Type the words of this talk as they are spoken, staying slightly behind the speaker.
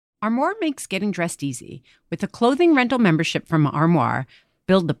Armoire makes getting dressed easy. With a clothing rental membership from Armoire,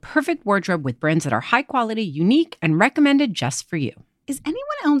 build the perfect wardrobe with brands that are high quality, unique, and recommended just for you. Is anyone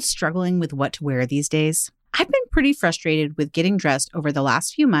else struggling with what to wear these days? I've been pretty frustrated with getting dressed over the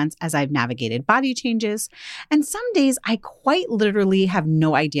last few months as I've navigated body changes, and some days I quite literally have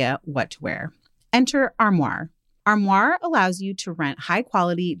no idea what to wear. Enter Armoire. Armoire allows you to rent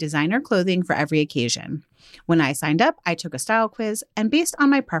high-quality designer clothing for every occasion. When I signed up, I took a style quiz, and based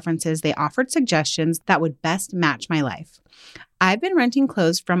on my preferences, they offered suggestions that would best match my life. I've been renting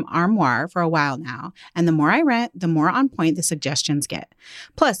clothes from Armoire for a while now, and the more I rent, the more on point the suggestions get.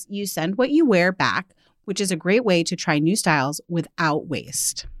 Plus, you send what you wear back, which is a great way to try new styles without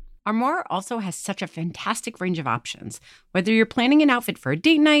waste. Armoire also has such a fantastic range of options. Whether you're planning an outfit for a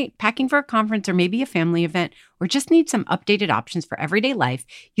date night, packing for a conference, or maybe a family event, or just need some updated options for everyday life,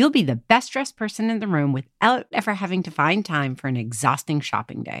 you'll be the best dressed person in the room without ever having to find time for an exhausting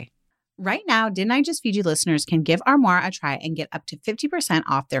shopping day. Right now, Didn't I Just Feed You listeners can give Armoire a try and get up to 50%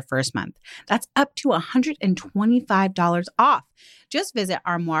 off their first month. That's up to $125 off. Just visit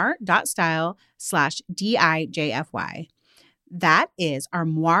armoire.style/DIJFY. That is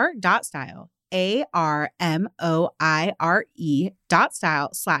armoire.style,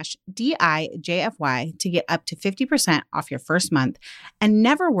 ARMOIRE.style/DIJFY to get up to 50% off your first month and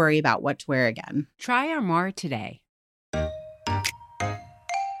never worry about what to wear again. Try Armoire today.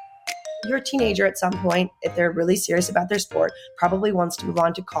 Your teenager at some point, if they're really serious about their sport, probably wants to move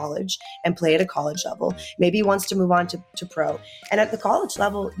on to college and play at a college level, maybe wants to move on to pro. And at the college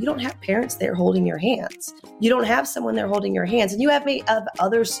level, you don't have parents there holding your hands. You don't have someone there holding your hands, and you have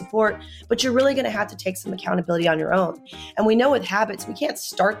other support, but you're really going to have to take some accountability on your own. And we know with habits, we can't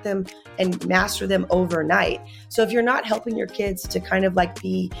start them and master them overnight. So if you're not helping your kids to kind of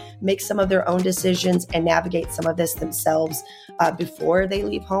make some of their own decisions and navigate some of this themselves before they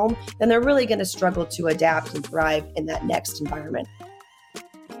leave home, then they're really going to struggle to adapt and thrive in that next environment.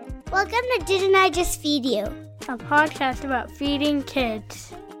 Welcome to Didn't I Just Feed You? A podcast about feeding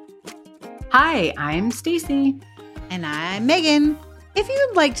kids. Hi, I'm Stacy. And I'm Megan. If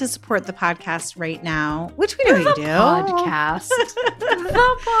you'd like to support the podcast right now, which we know you do. Podcast.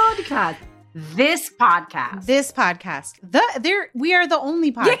 The podcast. This podcast. We are the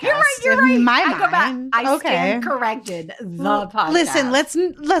only podcast. Yeah, you're right. In my I go back. mind. I stand corrected. The podcast. Listen, let's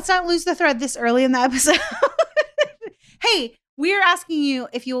not lose the thread this early in the episode. Hey, we are asking you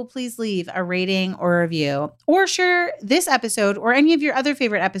if you will please leave a rating or a review or share this episode or any of your other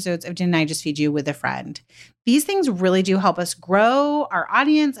favorite episodes of Didn't I Just Feed You with a friend. These things really do help us grow our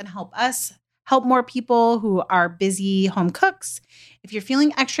audience and help us help more people who are busy home cooks. If you're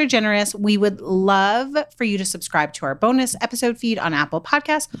feeling extra generous, we would love for you to subscribe to our bonus episode feed on Apple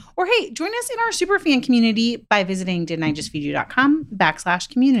Podcasts. Or hey, join us in our super fan community by visiting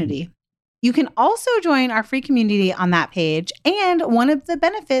didn'tijustfeedyou.com/community. You can also join our free community on that page. And one of the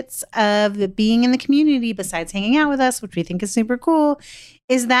benefits of being in the community, besides hanging out with us, which we think is super cool,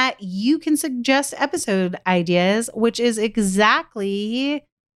 is that you can suggest episode ideas, which is exactly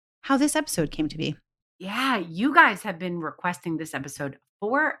how this episode came to be. Yeah, you guys have been requesting this episode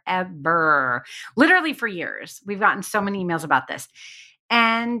forever, literally for years. We've gotten so many emails about this.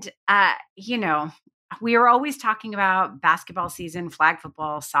 And, we are always talking about basketball season, flag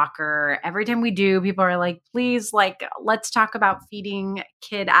football, soccer. Every time we do, people are like, please, let's talk about feeding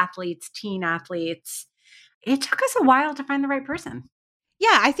kid athletes, teen athletes. It took us a while to find the right person.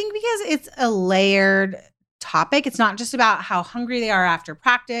 Yeah, I think because it's a layered topic. It's not just about how hungry they are after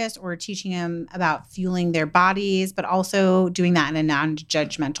practice or teaching them about fueling their bodies, but also doing that in a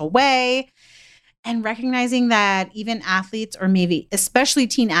non-judgmental way. And recognizing that even athletes, or maybe especially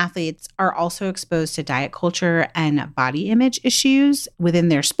teen athletes, are also exposed to diet culture and body image issues within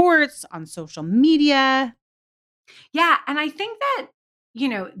their sports, on social media. Yeah. And I think that,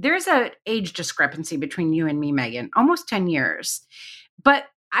 there's an age discrepancy between you and me, Megan, almost 10 years. But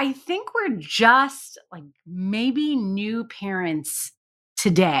I think we're just maybe new parents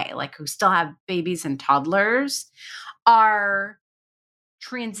today, who still have babies and toddlers, are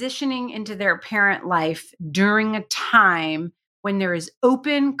transitioning into their parent life during a time when there is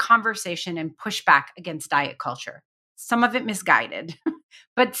open conversation and pushback against diet culture. Some of it misguided,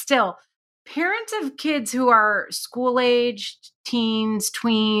 but still, parents of kids who are school-aged, teens,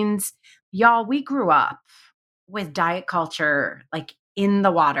 tweens, y'all, we grew up with diet culture in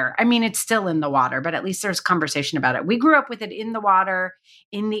the water. I mean, it's still in the water, but at least there's conversation about it. We grew up with it in the water,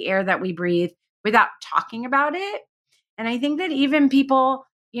 in the air that we breathe, without talking about it. And I think that even people,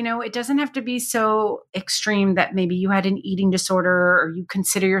 it doesn't have to be so extreme that maybe you had an eating disorder or you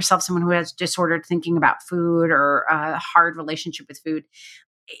consider yourself someone who has disordered thinking about food or a hard relationship with food.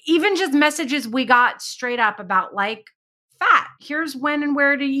 even just messages we got straight up about like fat. Here's when and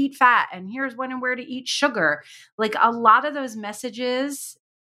where to eat fat, and here's when and where to eat sugar. Like a lot of those messages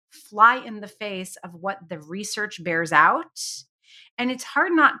fly in the face of what the research bears out. And it's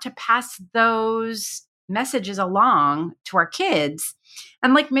hard not to pass those messages along to our kids.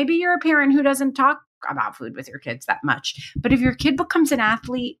 And like maybe you're a parent who doesn't talk about food with your kids that much. But if your kid becomes an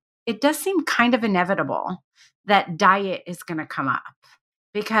athlete, it does seem kind of inevitable that diet is going to come up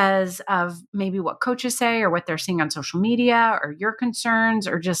because of maybe what coaches say or what they're seeing on social media or your concerns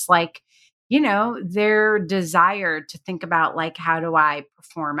or just like, their desire to think about like, how do I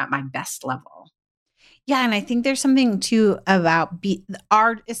perform at my best level? Yeah, and I think there's something too about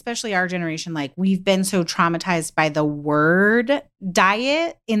especially our generation, like we've been so traumatized by the word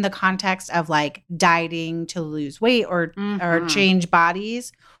diet in the context of like dieting to lose weight or change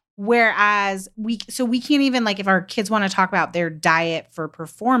bodies. Whereas we can't even like if our kids want to talk about their diet for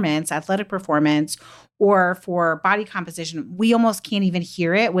performance, athletic performance, or for body composition, we almost can't even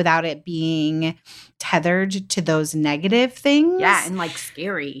hear it without it being tethered to those negative things. Yeah, and like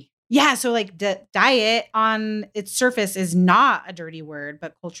scary. Yeah, so like diet on its surface is not a dirty word,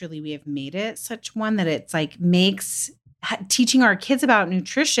 but culturally we have made it such one that it's like makes teaching our kids about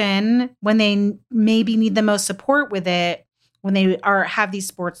nutrition when they maybe need the most support with it, when they have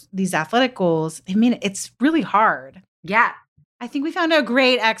these athletic goals. I mean, it's really hard. Yeah. I think we found a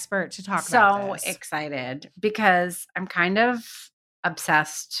great expert to talk about this. So excited because I'm kind of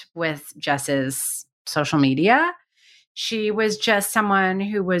obsessed with Jess's social media. She was just someone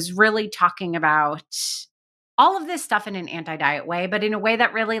who was really talking about all of this stuff in an anti-diet way, but in a way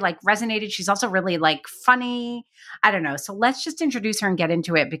that really like resonated. She's also really like funny. I don't know. So let's just introduce her and get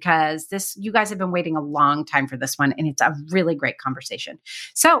into it because you guys have been waiting a long time for this one and it's a really great conversation.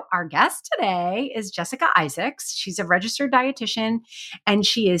 So our guest today is Jessica Isaacs. She's a registered dietitian and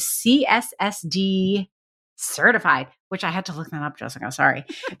she is CSSD certified, which I had to look that up, Jessica, sorry.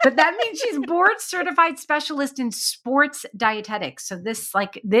 But that means she's board certified specialist in sports dietetics. So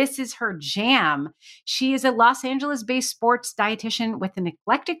this is her jam. She is a Los Angeles-based sports dietitian with an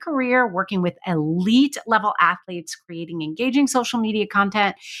eclectic career working with elite level athletes, creating engaging social media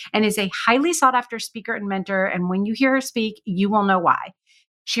content, and is a highly sought after speaker and mentor. And when you hear her speak, you will know why.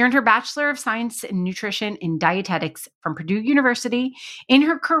 She earned her Bachelor of Science in Nutrition in Dietetics from Purdue University. In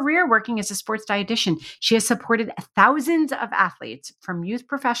her career working as a sports dietitian, she has supported thousands of athletes from youth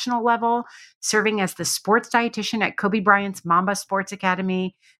professional level, serving as the sports dietitian at Kobe Bryant's Mamba Sports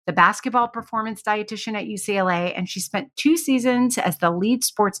Academy, the basketball performance dietitian at UCLA, and she spent 2 seasons as the lead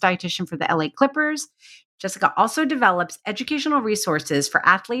sports dietitian for the LA Clippers. Jessica also develops educational resources for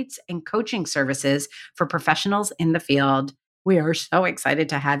athletes and coaching services for professionals in the field. We are so excited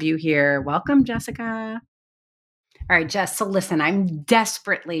to have you here. Welcome, Jessica. All right, Jess. So listen, I'm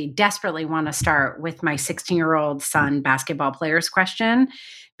desperately want to start with my 16-year-old son basketball players question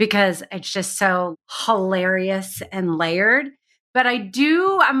because it's just so hilarious and layered. But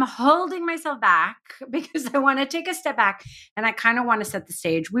I'm holding myself back because I want to take a step back and I kind of want to set the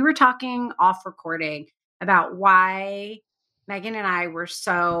stage. We were talking off recording about why Megan and I were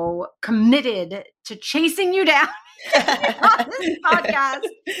so committed to chasing you down on this podcast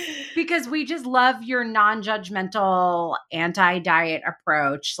because we just love your non-judgmental anti-diet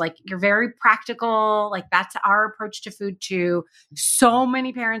approach. Like you're very practical. Like that's our approach to food too. So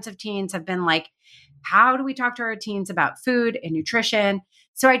many parents of teens have been like, how do we talk to our teens about food and nutrition?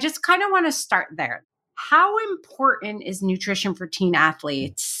 So I just kind of want to start there. How important is nutrition for teen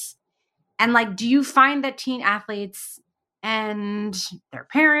athletes? And like, do you find that teen athletes and their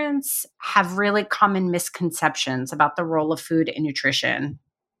parents have really common misconceptions about the role of food and nutrition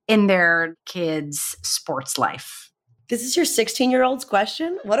in their kids' sports life? This is your 16-year-old's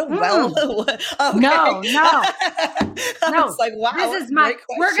question? What a okay. No. It's like, wow. This is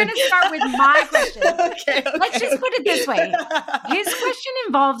we're going to start with my question. Okay. Let's just put it this way. His question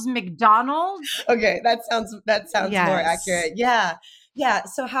involves McDonald's. Okay. That sounds Yes. more accurate. Yeah. Yeah.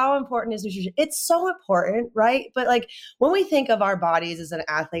 So how important is nutrition? It's so important, right? But like when we think of our bodies as an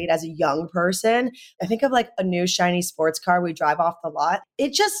athlete, as a young person, I think of like a new shiny sports car we drive off the lot.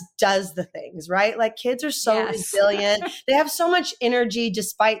 It just does the things, right? Like kids are so resilient. They have so much energy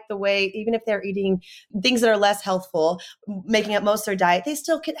despite the way, even if they're eating things that are less healthful, making up most of their diet, they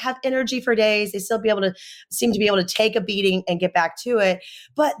still can have energy for days. They still seem to be able to take a beating and get back to it.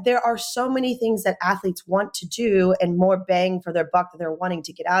 But there are so many things that athletes want to do and more bang for their buck that they're wanting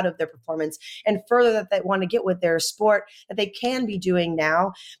to get out of their performance and further that they want to get with their sport that they can be doing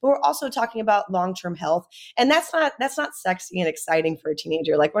now. But we're also talking about long-term health. And that's not sexy and exciting for a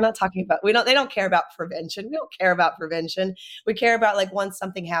teenager. Like we're not talking about, they don't care about prevention. We don't care about prevention. We care about like once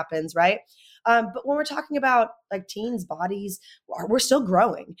something happens, right? But when we're talking about like teens' bodies, we're still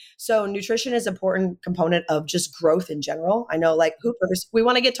growing. So nutrition is an important component of just growth in general. I know like hoopers, we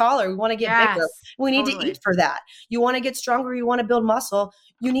want to get taller, we want to get bigger. Yes, We need to totally. eat for that. You want to get stronger, you want to build muscle,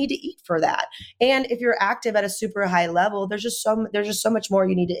 you need to eat for that. And if you're active at a super high level, there's just so much more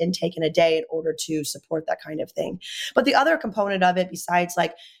you need to intake in a day in order to support that kind of thing. But the other component of it, besides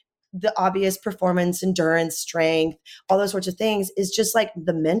like the obvious performance, endurance, strength, all those sorts of things is just like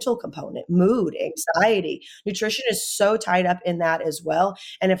the mental component, mood, anxiety. Nutrition is so tied up in that as well.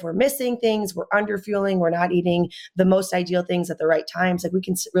 And if we're missing things, we're under fueling, we're not eating the most ideal things at the right times, like we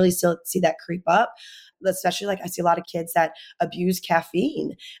can really still see that creep up. Especially like I see a lot of kids that abuse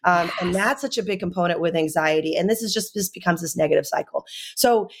caffeine. And Yes. that's such a big component with anxiety. And this becomes this negative cycle.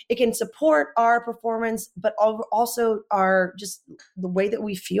 So it can support our performance, but also our just the way that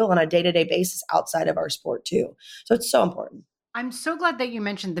we feel on a day-to-day basis outside of our sport too. So it's so important. I'm so glad that you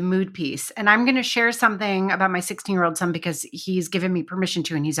mentioned the mood piece. And I'm going to share something about my 16-year-old son because he's given me permission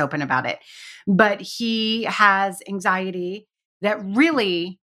to and he's open about it. But he has anxiety that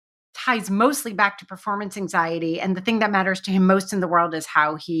really ties mostly back to performance anxiety. And the thing that matters to him most in the world is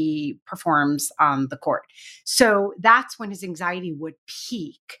how he performs on the court. So that's when his anxiety would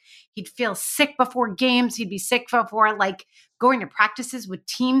peak. He'd feel sick before games. He'd be sick before like going to practices with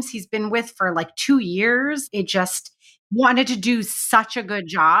teams he's been with for like 2 years. It just wanted to do such a good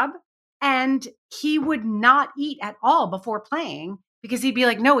job. And he would not eat at all before playing because he'd be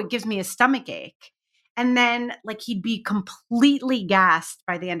like, no, it gives me a stomach ache. And then like he'd be completely gassed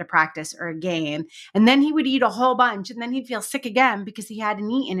by the end of practice or a game. And then he would eat a whole bunch and then he'd feel sick again because he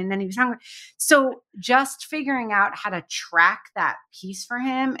hadn't eaten and then he was hungry. So just figuring out how to track that piece for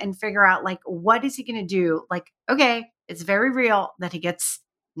him and figure out like, what is he going to do? Like, okay, it's very real that he gets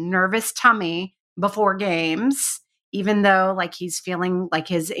nervous tummy before games, even though like he's feeling like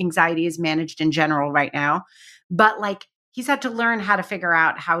his anxiety is managed in general right now. But like, he's had to learn how to figure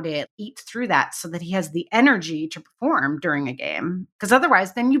out how to eat through that so that he has the energy to perform during a game. Because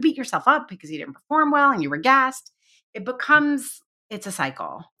otherwise, then you beat yourself up because you didn't perform well and you were gassed. It's a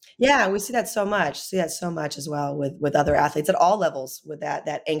cycle. Yeah, we see that so much. See that so much as well with other athletes at all levels with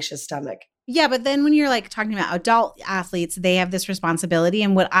that anxious stomach. Yeah, but then when you're like talking about adult athletes, they have this responsibility.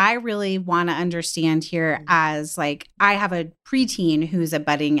 And what I really want to understand here as like, I have a preteen who's a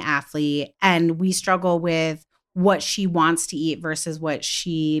budding athlete and we struggle with what she wants to eat versus what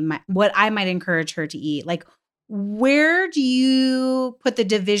I might encourage her to eat. Like, where do you put the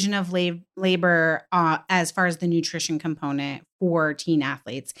division of labor as far as the nutrition component for teen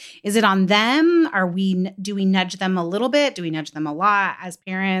athletes? Is it on them? Do we nudge them a little bit? Do we nudge them a lot as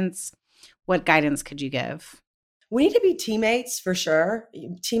parents? What guidance could you give? We need to be teammates for sure.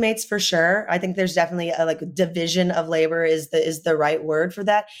 Teammates for sure. I think there's definitely a division of labor is the right word for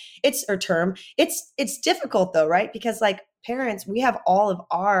that. It's difficult though, right? Because like parents, we have all of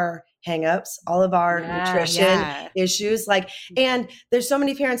our hangups, all of our nutrition issues. Like, and there's so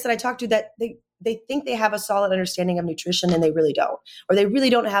many parents that I talk to that they think they have a solid understanding of nutrition and they really don't, or they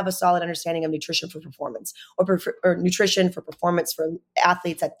really don't have a solid understanding of nutrition for performance or nutrition for performance for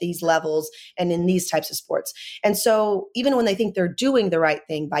athletes at these levels and in these types of sports. And so even when they think they're doing the right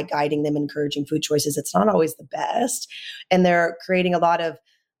thing by guiding them, encouraging food choices, it's not always the best. And they're creating a lot of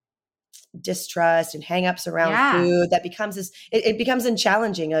distrust and hangups around food that becomes it becomes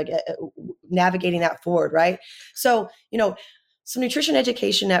challenging, navigating that forward. Right. So, so nutrition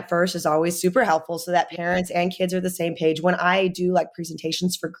education at first is always super helpful so that parents and kids are the same page. When I do like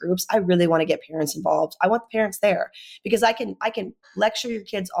presentations for groups, I really want to get parents involved. I want the parents there because I can lecture your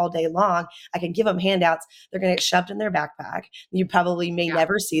kids all day long. I can give them handouts. They're going to get shoved in their backpack. You probably may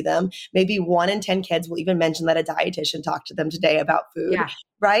never see them. Maybe 1 in 10 kids will even mention that a dietitian talked to them today about food. Yeah.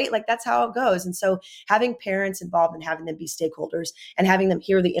 Right? Like that's how it goes. And so having parents involved and having them be stakeholders and having them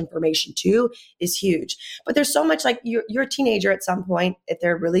hear the information too is huge. But there's so much like you're a teenager at some point, if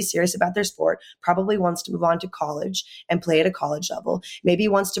they're really serious about their sport, probably wants to move on to college and play at a college level, maybe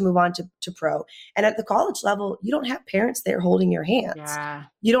wants to move on to pro. And at the college level, you don't have parents there holding your hands. Yeah.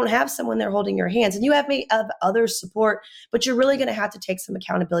 You don't have someone there holding your hands and you have other support, but you're really going to have to take some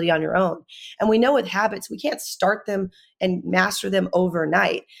accountability on your own. And we know with habits, we can't start them and master them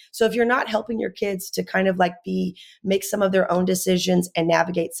overnight. So if you're not helping your kids to kind of like make some of their own decisions and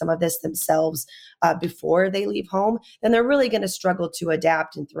navigate some of this themselves before they leave home, then they're really going to struggle to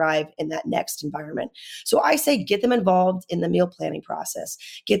adapt and thrive in that next environment. So I say get them involved in the meal planning process,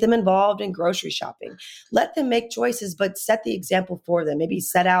 get them involved in grocery shopping, let them make choices, but set the example for them. Maybe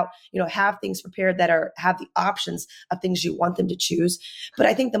set out, have things prepared that have the options of things you want them to choose. But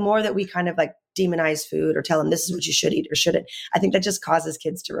I think the more that we kind of like demonize food or tell them this is what you should eat or shouldn't, I think that just causes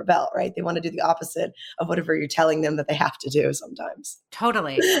kids to rebel, right? They want to do the opposite of whatever you're telling them that they have to do sometimes.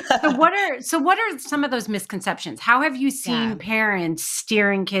 Totally. So what are some of those misconceptions? How have you seen parents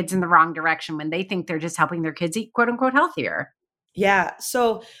steering kids in the wrong direction when they think they're just helping their kids eat quote unquote healthier? Yeah.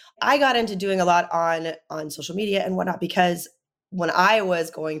 So I got into doing a lot on social media and whatnot because when I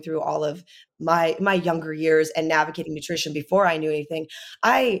was going through all of my younger years and navigating nutrition before I knew anything,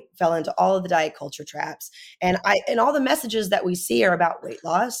 I fell into all of the diet culture traps. And all the messages that we see are about weight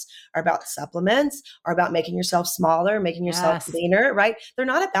loss, are about supplements, are about making yourself smaller, making yourself leaner, right? They're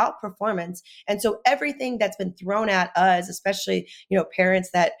not about performance. And so everything that's been thrown at us, especially,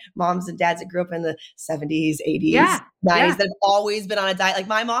 parents moms and dads that grew up in the 70s, 80s, 90s, that have always been on a diet. Like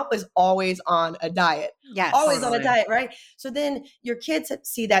my mom was always on a diet. Yes. Always on a diet, right? So then your kids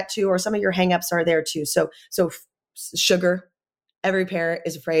see that too, or some of your hangups are there too. So sugar, every parent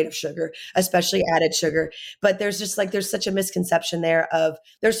is afraid of sugar, especially added sugar. But there's such a misconception there of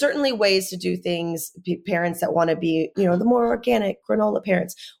there's certainly ways to do things. Parents that want to be, the more organic granola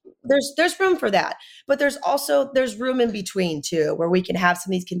parents, there's room for that. But there's room in between too, where we can have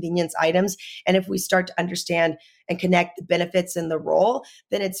some of these convenience items. And if we start to understand and connect the benefits and the role,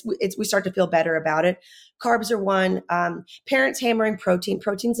 then we start to feel better about it. Carbs are one. Parents hammering protein.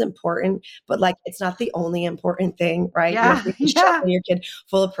 Protein's important, but like it's not the only important thing, right? Yeah. Shoving your kid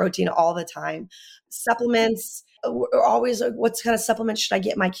full of protein all the time. Supplements are always what kind of supplements should I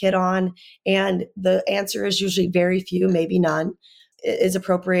get my kid on? And the answer is usually very few, maybe none is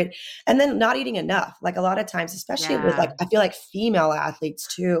appropriate. And then not eating enough. Like a lot of times, especially with I feel like female athletes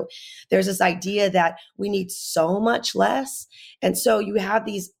too, there's this idea that we need so much less. And so you have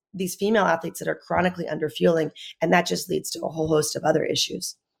these female athletes that are chronically underfueling, and that just leads to a whole host of other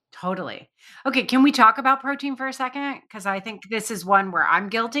issues. Totally. Okay. Can we talk about protein for a second? Because I think this is one where I'm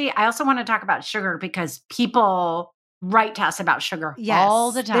guilty. I also want to talk about sugar because people write to us about sugar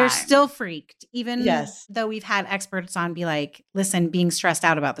all the time. They're still freaked, even though we've had experts on be like, listen, being stressed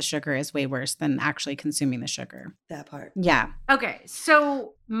out about the sugar is way worse than actually consuming the sugar. That part. Yeah. Okay.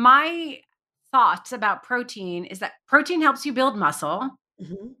 So my thoughts about protein is that protein helps you build muscle.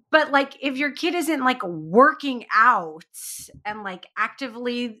 Mm-hmm. But like if your kid isn't like working out and like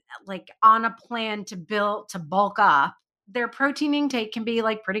actively like on a plan to bulk up, their protein intake can be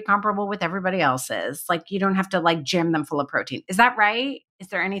like pretty comparable with everybody else's. Like you don't have to like jam them full of protein. Is that right? Is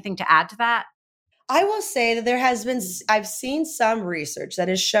there anything to add to that? I will say that I've seen some research that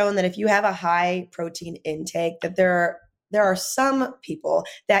has shown that if you have a high protein intake, that there are some people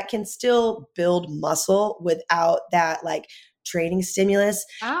that can still build muscle without that like training stimulus.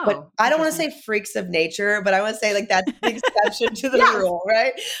 But I don't want to say freaks of nature, but I want to say like that's the exception to the rule,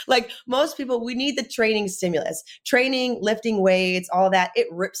 right? Like most people, we need the training stimulus, training, lifting weights, all that. It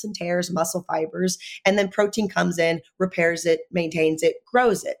rips and tears muscle fibers, and then protein comes in, repairs it, maintains it,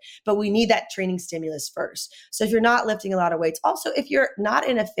 grows it. But we need that training stimulus first. So if you're not lifting a lot of weights, also if you're not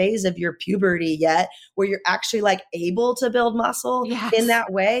in a phase of your puberty yet, where you're actually like able to build muscle in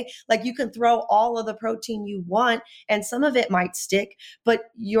that way, like you can throw all of the protein you want, and some of it might stick, but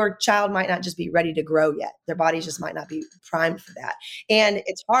your child might not just be ready to grow yet. Their bodies just might not be primed for that. And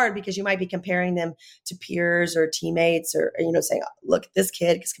it's hard because you might be comparing them to peers or teammates or, saying, look, this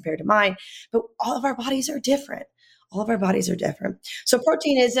kid is compared to mine, but all of our bodies are different. All of our bodies are different. So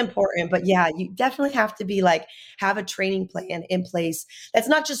protein is important, but you definitely have to be like, have a training plan in place that's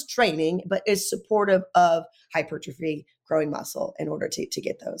not just training, but is supportive of hypertrophy, growing muscle in order to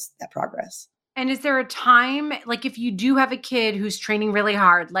get that progress. And is there a time, like if you do have a kid who's training really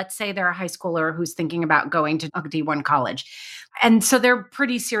hard, let's say they're a high schooler who's thinking about going to a D1 college, and so they're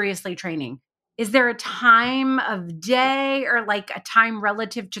pretty seriously training. Is there a time of day or like a time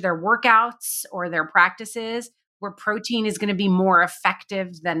relative to their workouts or their practices where protein is going to be more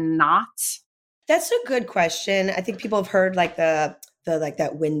effective than not? That's a good question. I think people have heard like the like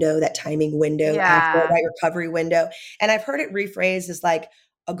that window, that timing window, after, right, recovery window. And I've heard it rephrased as like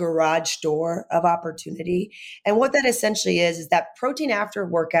a garage door of opportunity. And what that essentially is that protein after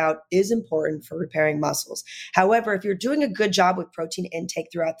workout is important for repairing muscles. However, if you're doing a good job with protein intake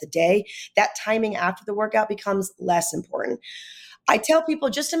throughout the day, that timing after the workout becomes less important. I tell people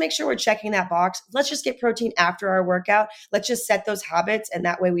just to make sure we're checking that box, let's just get protein after our workout. Let's just set those habits. And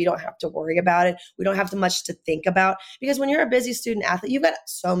that way we don't have to worry about it. We don't have too much to think about, because when you're a busy student athlete, you've got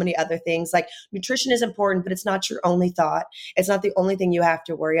so many other things. Like nutrition is important, but it's not your only thought. It's not the only thing you have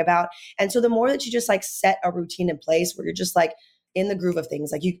to worry about. And so the more that you just like set a routine in place where you're just like in the groove of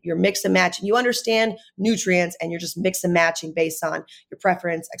things, like you're mix and matching, you understand nutrients and you're just mix and matching based on your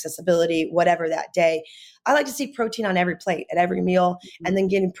preference, accessibility, whatever that day. I like to see protein on every plate at every meal, and then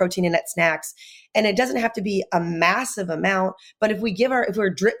getting protein in at snacks. And it doesn't have to be a massive amount, but if we're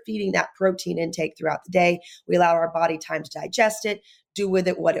drip feeding that protein intake throughout the day, we allow our body time to digest it, do with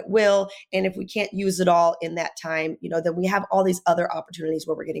it what it will. And if we can't use it all in that time, then we have all these other opportunities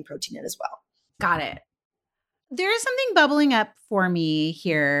where we're getting protein in as well. Got it. There is something bubbling up for me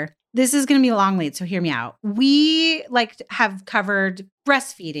here. This is going to be a long lead, so hear me out. We have covered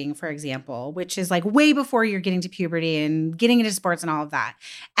breastfeeding, for example, which is like way before you're getting to puberty and getting into sports and all of that.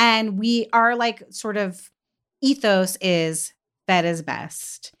 And we are sort of ethos is fed is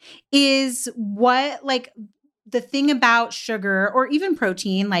best. Is what the thing about sugar or even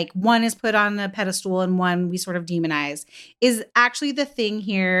protein, one is put on a pedestal and one we sort of demonize, is actually the thing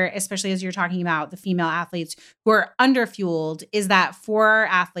here, especially as you're talking about the female athletes who are underfueled, is that for our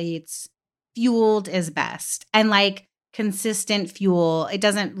athletes, fueled is best. And consistent fuel, it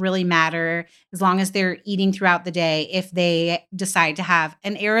doesn't really matter as long as they're eating throughout the day if they decide to have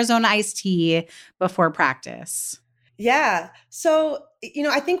an Arizona iced tea before practice. Yeah. So,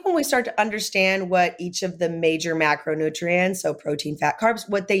 I think when we start to understand what each of the major macronutrients, so protein, fat, carbs,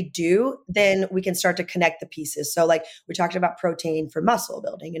 what they do, then we can start to connect the pieces. So we talked about protein for muscle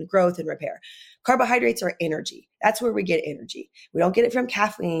building and growth and repair. Carbohydrates are energy. That's where we get energy. We don't get it from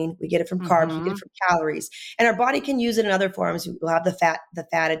caffeine. We get it from carbs. We get it from calories. And our body can use it in other forms. We'll have the fat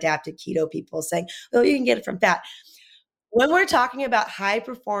adapted keto people saying, well, you can get it from fat. When we're talking about high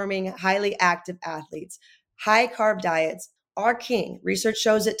performing, highly active athletes, high carb diets are king. Research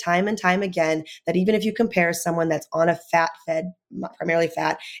shows it time and time again that even if you compare someone that's on a fat-fed, primarily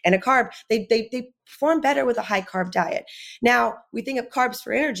fat, and a carb, they perform better with a high carb diet. Now, we think of carbs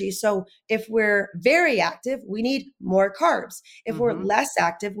for energy. So if we're very active, we need more carbs. If we're less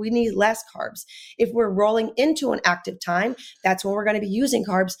active, we need less carbs. If we're rolling into an active time, that's when we're going to be using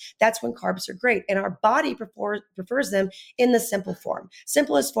carbs. That's when carbs are great. And our body prefers them in the simple form,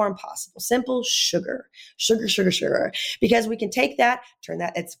 simplest form possible, simple sugar, because we can take that, turn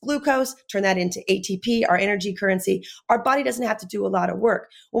that, it's glucose, turn that into ATP, our energy currency. Our body doesn't have to do a lot of work.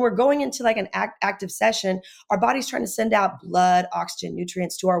 When we're going into an active session, our body's trying to send out blood, oxygen,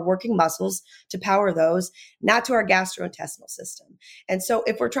 nutrients to our working muscles to power those, not to our gastrointestinal system. And so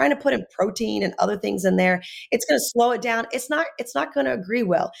if we're trying to put in protein and other things in there, it's going to slow it down. It's not going to agree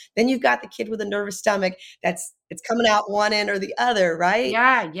well. Then you've got the kid with a nervous stomach it's coming out one end or the other, right?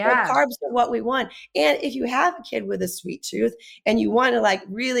 Yeah. But carbs are what we want. And if you have a kid with a sweet tooth and you want to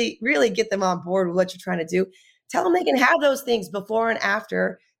really, really get them on board with what you're trying to do, tell them they can have those things before and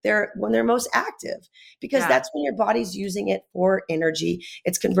after when they're most active, because that's when your body's using it for energy.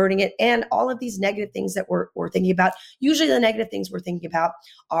 It's converting it. And all of these negative things that we're thinking about, usually the negative things we're thinking about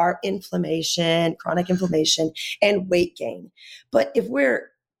are inflammation, chronic inflammation, and weight gain. But if we're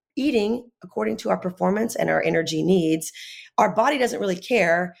eating according to our performance and our energy needs, our body doesn't really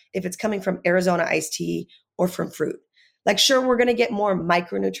care if it's coming from Arizona iced tea or from fruit. Sure, we're going to get more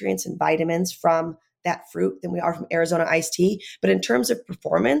micronutrients and vitamins from that fruit than we are from Arizona iced tea. But in terms of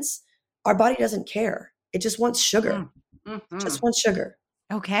performance, our body doesn't care. It just wants sugar. Just wants sugar.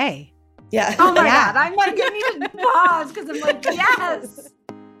 Okay. Yeah. Oh my God. I'm going to need to pause because I'm yes.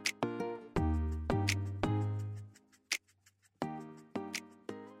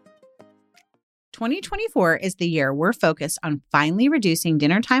 2024 is the year we're focused on finally reducing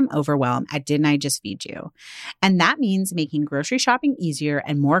dinner time overwhelm at Didn't I Just Feed You? And that means making grocery shopping easier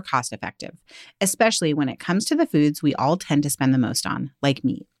and more cost effective, especially when it comes to the foods we all tend to spend the most on, like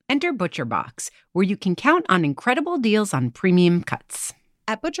meat. Enter ButcherBox, where you can count on incredible deals on premium cuts.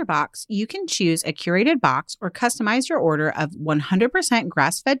 At ButcherBox, you can choose a curated box or customize your order of 100%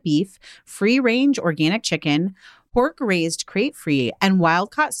 grass-fed beef, free-range organic chicken, pork-raised crate-free, and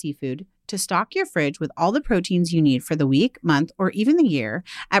wild-caught seafood to stock your fridge with all the proteins you need for the week, month, or even the year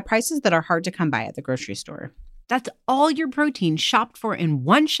at prices that are hard to come by at the grocery store. That's all your protein shopped for in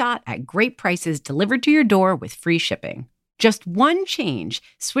one shot at great prices delivered to your door with free shipping. Just one change,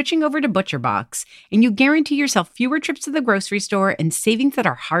 switching over to ButcherBox, and you guarantee yourself fewer trips to the grocery store and savings that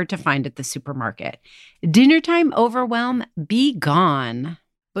are hard to find at the supermarket. Dinner time overwhelm, be gone.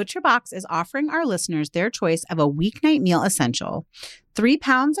 ButcherBox is offering our listeners their choice of a weeknight meal essential: 3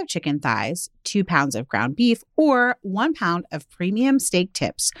 pounds of chicken thighs, 2 pounds of ground beef, or 1 pound of premium steak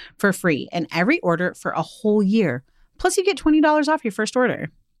tips for free in every order for a whole year. Plus, you get $20 off your first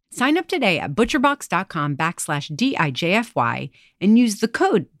order. Sign up today at butcherbox.com/DIJFY and use the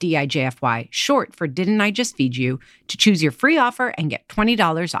code DIJFY, short for Didn't I Just Feed You, to choose your free offer and get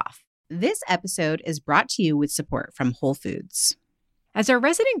 $20 off. This episode is brought to you with support from Whole Foods. As a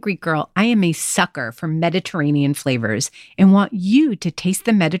resident Greek girl, I am a sucker for Mediterranean flavors and want you to taste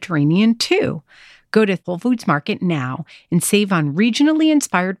the Mediterranean too. Go to Whole Foods Market now and save on regionally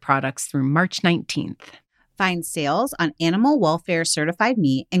inspired products through March 19th. Find sales on animal welfare certified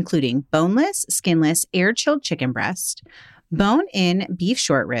meat, including boneless, skinless, air-chilled chicken breast, bone-in beef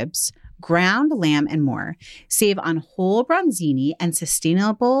short ribs, ground lamb, and more. Save on whole bronzini and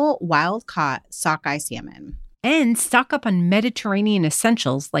sustainable wild-caught sockeye salmon. And stock up on Mediterranean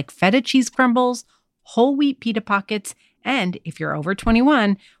essentials like feta cheese crumbles, whole wheat pita pockets, and, if you're over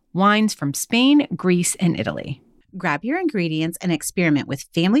 21, wines from Spain, Greece, and Italy. Grab your ingredients and experiment with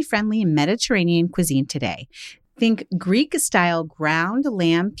family-friendly Mediterranean cuisine today. Think Greek-style ground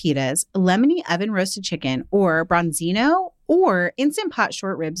lamb pitas, lemony oven-roasted chicken, or bronzino, or instant pot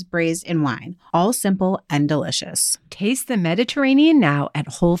short ribs braised in wine. All simple and delicious. Taste the Mediterranean now at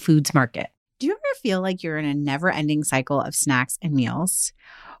Whole Foods Market. Do you ever feel like you're in a never-ending cycle of snacks and meals?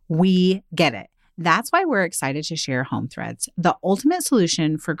 We get it. That's why we're excited to share Home Threads, the ultimate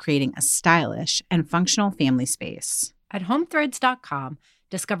solution for creating a stylish and functional family space. At homethreads.com,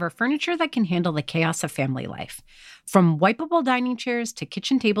 discover furniture that can handle the chaos of family life. From wipeable dining chairs to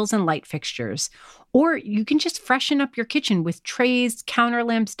kitchen tables and light fixtures. Or you can just freshen up your kitchen with trays, counter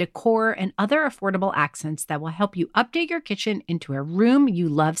lamps, decor, and other affordable accents that will help you update your kitchen into a room you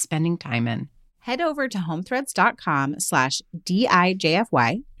love spending time in. Head over to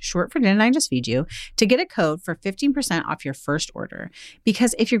homethreads.com/DIJFY, short for Didn't I Just Feed You, to get a code for 15% off your first order.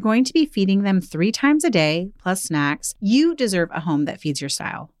 Because if you're going to be feeding them 3 times a day, plus snacks, you deserve a home that feeds your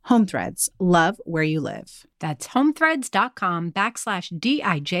style. Home Threads, love where you live. That's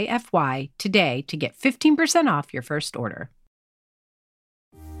homethreads.com/DIJFY today to get 15% off your first order.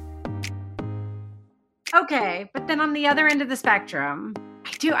 Okay, but then on the other end of the spectrum,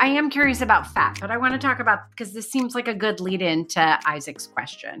 I am curious about fat, but I want to talk about, because this seems like a good lead in to Isaac's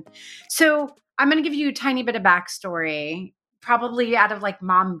question. So I'm going to give you a tiny bit of backstory, probably out of like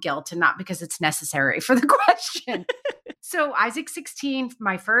mom guilt and not because it's necessary for the question. So Isaac's 16,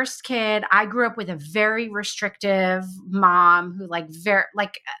 my first kid. I grew up with a very restrictive mom who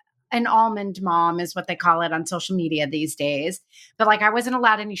an almond mom is what they call it on social media these days. But like I wasn't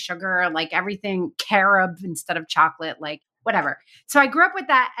allowed any sugar, like everything carob instead of chocolate, like whatever. So I grew up with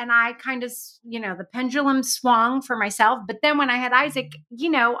that, and I kind of, the pendulum swung for myself. But then when I had Isaac,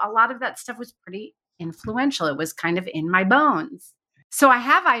 a lot of that stuff was pretty influential. It was kind of in my bones. So I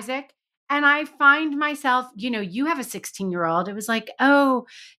have Isaac, and I find myself, you have a 16-year-old. It was like, oh,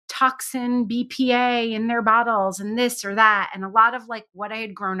 toxin BPA in their bottles and this or that. And a lot of like what I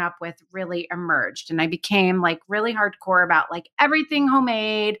had grown up with really emerged. And I became like really hardcore about like everything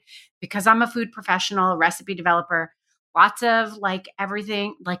homemade because I'm a food professional, recipe developer. Lots of like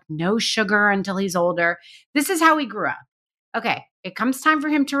everything, like no sugar until he's older. This is how he grew up. Okay, it comes time for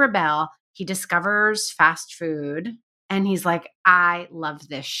him to rebel. He discovers fast food and he's like, I love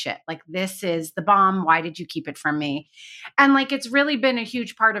this shit. Like, this is the bomb. Why did you keep it from me? And like, it's really been a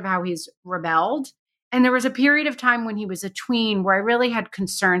huge part of how he's rebelled. And there was a period of time when he was a tween where I really had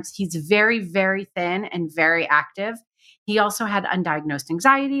concerns. He's very, very thin and very active. He also had undiagnosed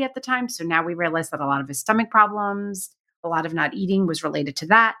anxiety at the time. So now we realize that a lot of his stomach problems, a lot of not eating was related to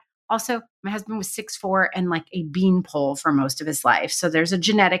that. Also, my husband was 6'4" and like a beanpole for most of his life. So there's a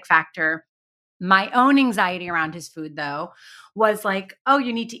genetic factor. My own anxiety around his food, though, was like, oh,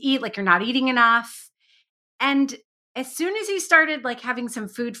 you need to eat, like you're not eating enough. And as soon as he started like having some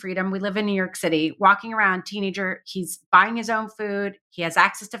food freedom, we live in New York City, walking around, teenager, he's buying his own food. He has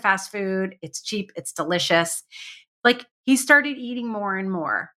access to fast food. It's cheap. It's delicious. Like he started eating more and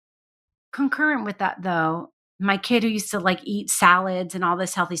more. Concurrent with that, though, my kid who used to like eat salads and all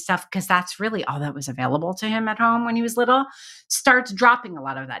this healthy stuff, because that's really all that was available to him at home when he was little, starts dropping a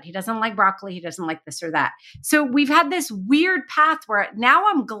lot of that. He doesn't like broccoli. He doesn't like this or that. So we've had this weird path where now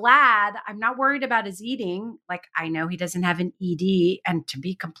I'm glad I'm not worried about his eating. Like I know he doesn't have an ED. And to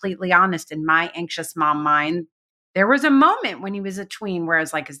be completely honest, in my anxious mom mind, there was a moment when he was a tween where I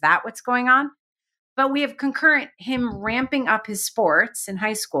was like, is that what's going on? But we have concurrent him ramping up his sports in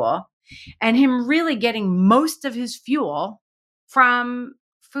high school and him really getting most of his fuel from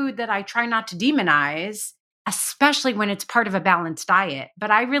food that I try not to demonize especially when it's part of a balanced diet. But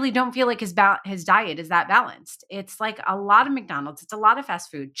I really don't feel like his diet is that balanced. It's like a lot of McDonald's. It's a lot of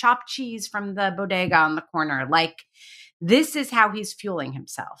fast food, chopped cheese from the bodega on the corner. Like, this is how he's fueling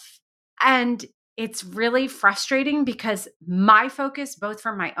himself. And it's really frustrating because my focus, both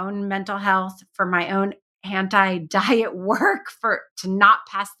for my own mental health, for my own anti-diet work, to not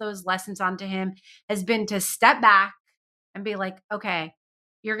pass those lessons on to him, has been to step back and be like, okay,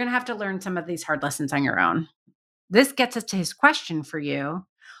 you're going to have to learn some of these hard lessons on your own. This gets us to his question for you.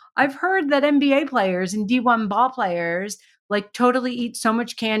 I've heard that NBA players and D1 ball players like totally eat so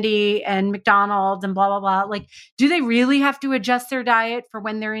much candy and McDonald's and blah, blah, blah. Like, do they really have to adjust their diet for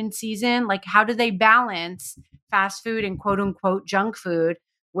when they're in season? Like, how do they balance fast food and quote unquote junk food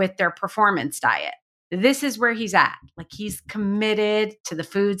with their performance diet? This is where he's at. Like, he's committed to the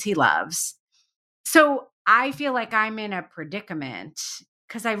foods he loves. So I feel like I'm in a predicament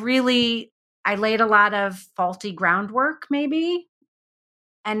because I laid a lot of faulty groundwork maybe.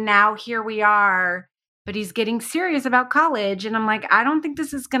 And now here we are, but he's getting serious about college. And I'm like, I don't think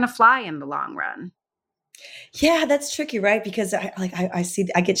this is going to fly in the long run. Yeah, that's tricky, right? Because I see,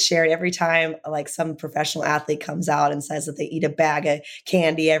 I get shared every time like some professional athlete comes out and says that they eat a bag of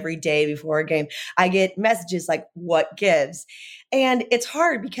candy every day before a game. I get messages like, what gives? And it's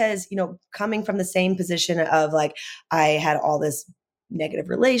hard because, coming from the same position of like, I had all this negative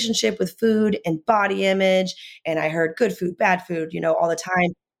relationship with food and body image, and I heard good food, bad food, all the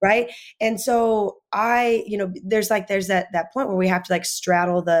time. Right. And so there's that point where we have to like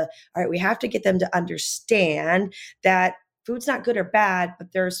straddle all right, we have to get them to understand that food's not good or bad,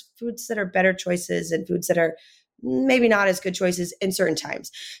 but there's foods that are better choices and foods that are maybe not as good choices in certain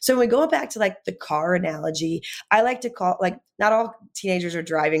times. So when we go back to like the car analogy, I like to call, like, not all teenagers are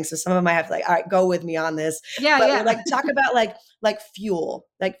driving. So some of them might have to like, all right, go with me on this. Yeah. But Yeah. we like talk about like fuel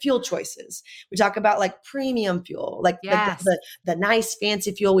choices. We talk about like premium fuel, like Yes. the nice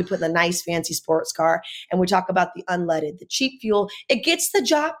fancy fuel we put in the nice fancy sports car. And we talk about the unleaded, the cheap fuel. It gets the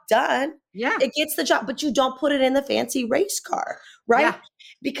job done. Yeah. It gets the job, but you don't put it in the fancy race car, right? Yeah.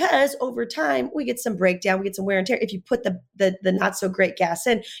 Because over time we get some breakdown, we get some wear and tear. If you put the not so great gas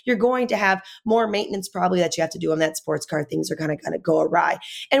in, you're going to have more maintenance probably that you have to do on that sports car. Things are kind of go awry.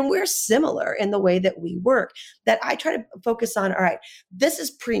 And we're similar in the way that we work, that I try to focus on, all right, this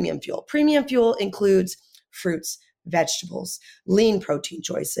is premium fuel. Premium fuel includes fruits, vegetables, lean protein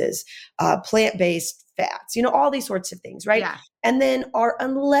choices, plant-based fats, all these sorts of things, right? Yeah. And then our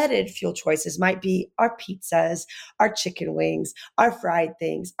unleaded fuel choices might be our pizzas, our chicken wings, our fried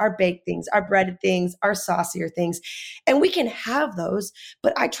things, our baked things, our breaded things, our saucier things. And we can have those,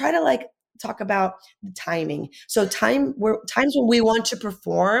 but I try to like talk about the timing. So times when we want to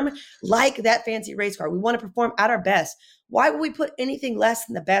perform like that fancy race car, we want to perform at our best. Why would we put anything less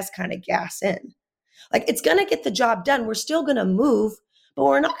than the best kind of gas in? Like, it's going to get the job done. We're still going to move, but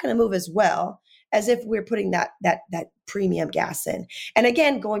we're not going to move as well as if we're putting that premium gas in. And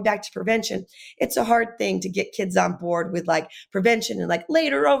again, going back to prevention, it's a hard thing to get kids on board with like prevention and like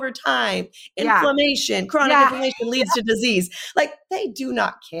later over time, inflammation, chronic inflammation leads to disease. Like, they do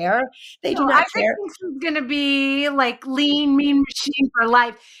not care. They do not care. I think he's going to be like lean, mean machine for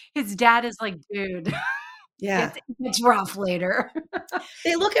life. His dad is like, dude. Yeah. It's rough later.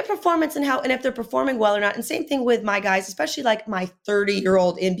 They look at performance and if they're performing well or not. And same thing with my guys, especially like my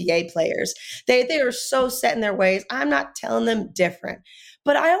 30-year-old NBA players. They are so set in their ways. I'm not telling them different.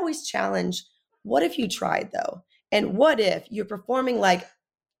 But I always challenge, what if you tried though? And what if you're performing like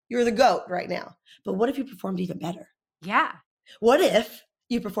you're the GOAT right now? But what if you performed even better? Yeah. What if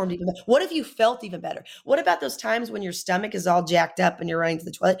you performed even better? What if you felt even better? What about those times when your stomach is all jacked up and you're running to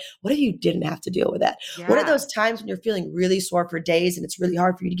the toilet? What if you didn't have to deal with that? Yeah. What are those times when you're feeling really sore for days and it's really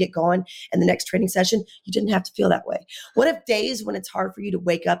hard for you to get going and the next training session, you didn't have to feel that way? What if days when it's hard for you to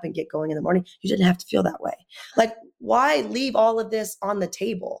wake up and get going in the morning, you didn't have to feel that way? Like, why leave all of this on the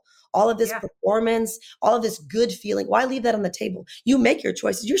table? All of this performance, all of this good feeling, why leave that on the table? You make your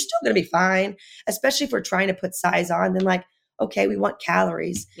choices. You're still going to be fine, especially if we're trying to put size on. Then like, okay, we want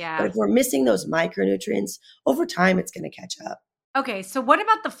calories. Yeah. But if we're missing those micronutrients, over time, it's going to catch up. Okay. So what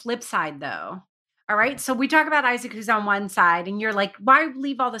about the flip side though? All right. So we talk about Isaac, who's on one side, and you're like, why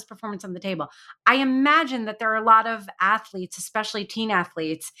leave all this performance on the table? I imagine that there are a lot of athletes, especially teen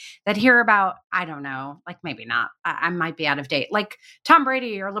athletes, that hear about, I don't know, like maybe not, I might be out of date, like Tom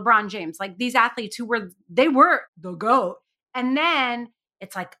Brady or LeBron James, like these athletes who were the GOAT. And then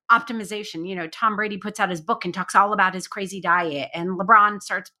it's like optimization. Tom Brady puts out his book and talks all about his crazy diet, and LeBron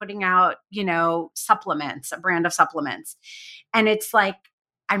starts putting out, supplements, a brand of supplements. And it's like,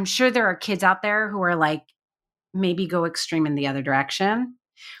 I'm sure there are kids out there who are like, maybe go extreme in the other direction.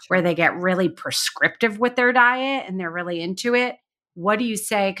 where they get really prescriptive with their diet and they're really into it. What do you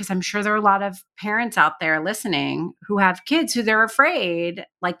say? Because I'm sure there are a lot of parents out there listening who have kids who they're afraid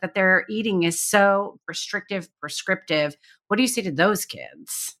like that their eating is so restrictive, prescriptive. What do you say to those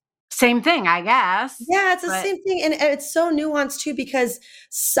kids? Same thing, I guess. Yeah, it's the But same thing. And it's so nuanced too, because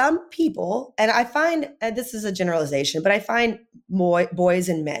some people, and I find, and this is a generalization, but I find boys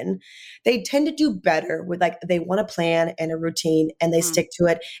and men, they tend to do better with like, they want a plan and a routine and they stick to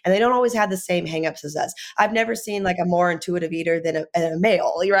it. And they don't always have the same hangups as us. I've never seen like a more intuitive eater than a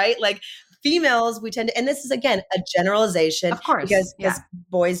male, right? Like females, we tend to, and this is again, a generalization of course, because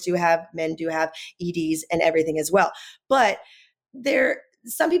boys do have, men do have EDs and everything as well. But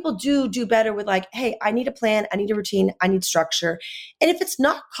some people do better with like, hey, I need a plan, I need a routine, I need structure. And if it's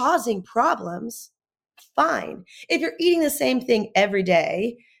not causing problems, fine. If you're eating the same thing every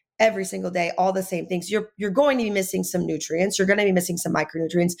day, every single day, all the same things, you're going to be missing some nutrients. You're going to be missing some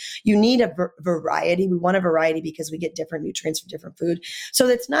micronutrients. You need a variety. We want a variety because we get different nutrients from different food. So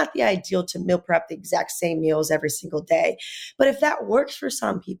it's not the ideal to meal prep the exact same meals every single day. But if that works for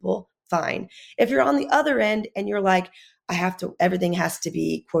some people, fine. If you're on the other end and you're like, everything has to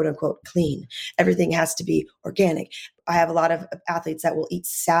be quote unquote clean. Everything has to be organic. I have a lot of athletes that will eat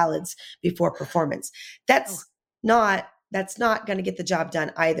salads before performance. That's not going to get the job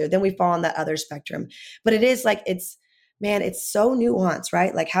done either. Then we fall on that other spectrum. But it is like, it's so nuanced,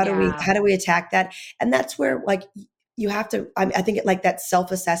 right? Like how do we attack that? And that's where like you have to, I think like that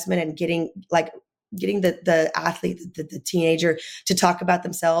self-assessment and getting the athlete, the teenager to talk about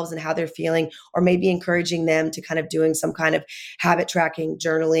themselves and how they're feeling, or maybe encouraging them to kind of doing some kind of habit tracking,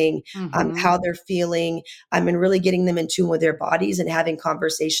 journaling, how they're feeling, and really getting them in tune with their bodies and having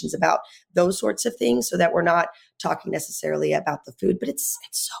conversations about those sorts of things so that we're not talking necessarily about the food, but it's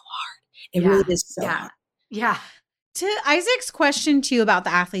so hard. It really is so hard. Yeah. To Isaac's question too about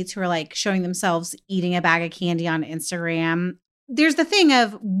the athletes who are like showing themselves eating a bag of candy on Instagram, there's the thing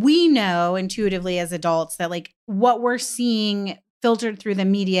of, we know intuitively as adults that like what we're seeing filtered through the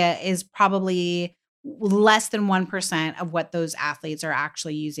media is probably less than 1% of what those athletes are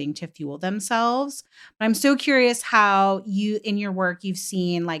actually using to fuel themselves. But I'm so curious how you, in your work, you've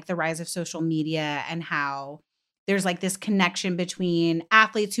seen like the rise of social media and how there's like this connection between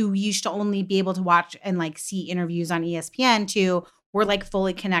athletes who used to only be able to watch and like see interviews on ESPN to we're like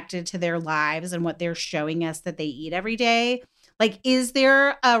fully connected to their lives and what they're showing us that they eat every day. Like, is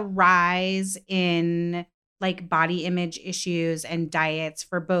there a rise in like body image issues and diets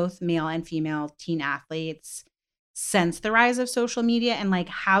for both male and female teen athletes since the rise of social media? And like,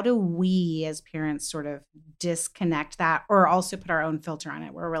 how do we as parents sort of disconnect that or also put our own filter on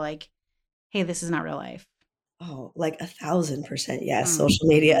it where we're like, hey, this is not real life? Oh, like 1,000% yes. Social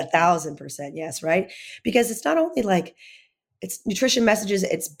media, 1,000% yes, right? Because it's not only like it's nutrition messages,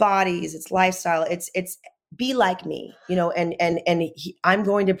 it's bodies, it's lifestyle, it's be like me, I'm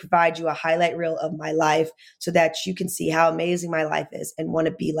going to provide you a highlight reel of my life so that you can see how amazing my life is and want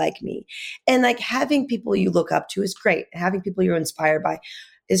to be like me. And like having people you look up to is great. Having people you're inspired by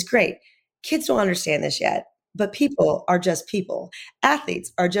is great. Kids don't understand this yet. But people are just people.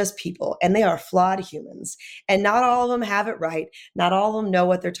 Athletes are just people, and they are flawed humans. And not all of them have it right. Not all of them know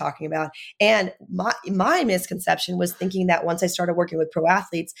what they're talking about. And my misconception was thinking that once I started working with pro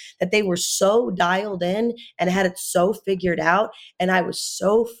athletes, that they were so dialed in and had it so figured out. And I was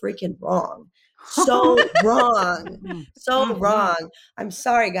so freaking wrong. So wrong. So wrong. I'm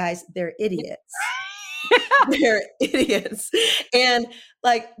sorry, guys. They're idiots. They're idiots. And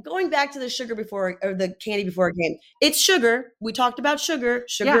like going back to the sugar before or the candy before a game, it's sugar. We talked about sugar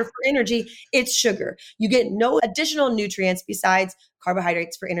for energy. It's sugar. You get no additional nutrients besides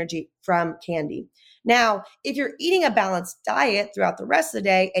carbohydrates for energy from candy. Now, if you're eating a balanced diet throughout the rest of the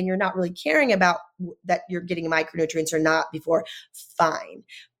day and you're not really caring about that you're getting micronutrients or not before, fine.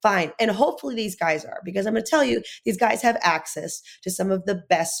 And hopefully these guys are, because I'm going to tell you, these guys have access to some of the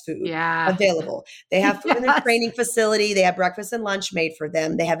best food available. They have food in their training facility. They have breakfast and lunch made for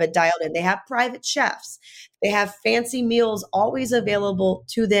them. They have it dialed in. They have private chefs. They have fancy meals always available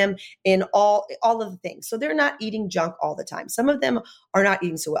to them in all of the things. So they're not eating junk all the time. Some of them are not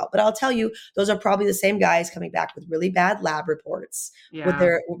eating so well, but I'll tell you, those are probably the same guys coming back with really bad lab reports with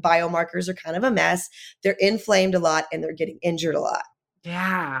their biomarkers are kind of a mess. They're inflamed a lot and they're getting injured a lot.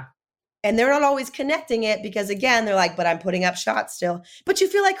 Yeah. And they're not always connecting it because again, they're like, but I'm putting up shots still, but you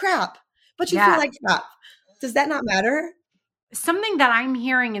feel like crap, feel like crap. Does that not matter? Something that I'm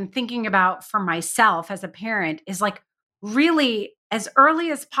hearing and thinking about for myself as a parent is like really as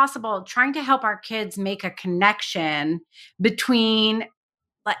early as possible, trying to help our kids make a connection between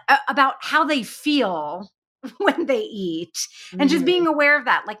like about how they feel when they eat, and just being aware of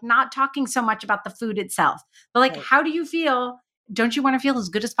that, like not talking so much about the food itself, but like, Right. how do you feel? Don't you want to feel as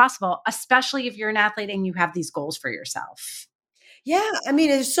good as possible, especially if you're an athlete and you have these goals for yourself? Yeah, I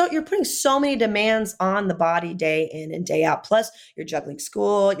mean, you're putting so many demands on the body day in and day out. Plus, you're juggling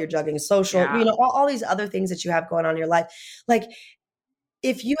school, you're juggling social, Yeah. all these other things that you have going on in your life. Like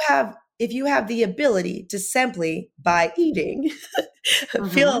if you have the ability to simply by eating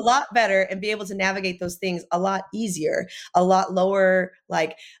feel a Mhm. lot better and be able to navigate those things a lot easier, a lot lower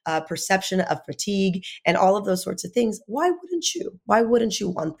perception of fatigue and all of those sorts of things, why wouldn't you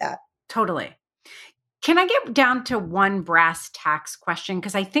want that? Totally. Can I get down to one brass tacks question?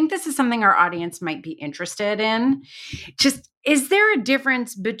 Because I think this is something our audience might be interested in. Just, is there a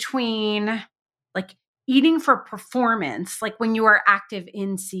difference between like eating for performance, like when you are active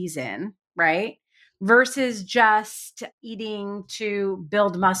in season, right? Versus just eating to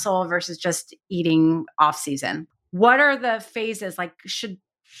build muscle versus just eating off season? What are the phases? Like, should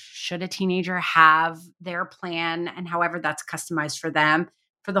a teenager have their plan and however that's customized for them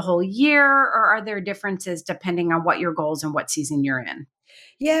for the whole year, or are there differences depending on what your goals and what season you're in?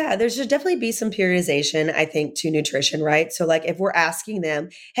 Yeah, there should definitely be some periodization, I think, to nutrition, right? So, like, if we're asking them,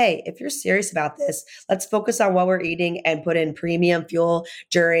 hey, if you're serious about this, let's focus on what we're eating and put in premium fuel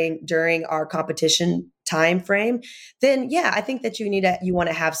during our competition time frame, then yeah, I think that you want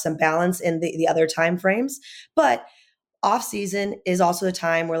to have some balance in the other time frames. But off season is also the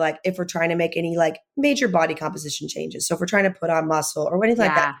time where, like, if we're trying to make any like major body composition changes, so if we're trying to put on muscle or anything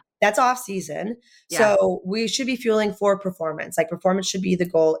like that, Yeah. that's off season. Yeah. So we should be fueling for performance. Like, performance should be the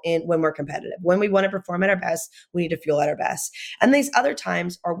goal in when we're competitive. When we want to perform at our best, we need to fuel at our best. And these other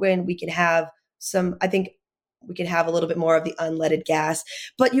times are when we can have I think we can have a little bit more of the unleaded gas,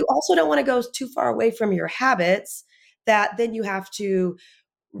 but you also don't want to go too far away from your habits that then you have to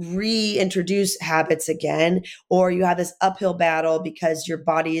reintroduce habits again, or you have this uphill battle because your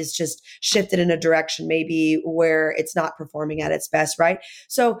body is just shifted in a direction maybe where it's not performing at its best, right?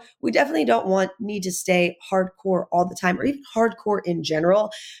 So we definitely don't need to stay hardcore all the time or even hardcore in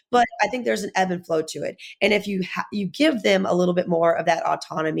general, but I think there's an ebb and flow to it. And if you give them a little bit more of that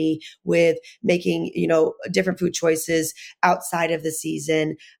autonomy with making, different food choices outside of the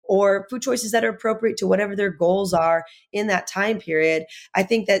season or food choices that are appropriate to whatever their goals are in that time period, I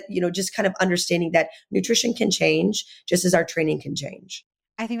think that, just kind of understanding that nutrition can change just as our training can change.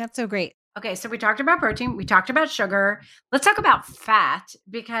 I think that's so great. Okay, so we talked about protein, we talked about sugar. Let's talk about fat,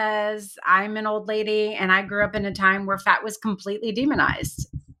 because I'm an old lady and I grew up in a time where fat was completely demonized.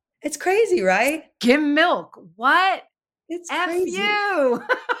 It's crazy, right? Skim milk. What? It's F crazy, you.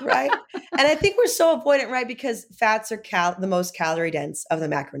 right? And I think we're so avoidant, right? Because fats are the most calorie dense of the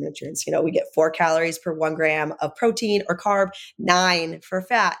macronutrients. We get 4 calories per 1 gram of protein or carb, 9 for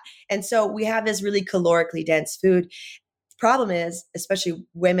fat. And so we have this really calorically dense food. Problem is, especially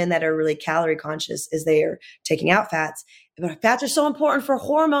women that are really calorie conscious, is they are taking out fats. But fats are so important for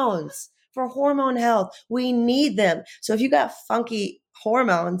hormones, for hormone health. We need them. So if you got funky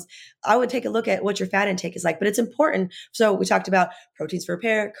hormones, I would take a look at what your fat intake is like. But it's important. So we talked about proteins for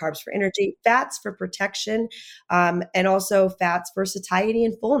repair, carbs for energy, fats for protection, and also fats for satiety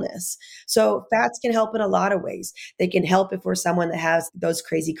and fullness. So fats can help in a lot of ways. They can help if we're someone that has those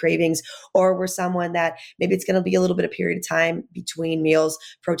crazy cravings, or we're someone that maybe it's going to be a little bit of period of time between meals.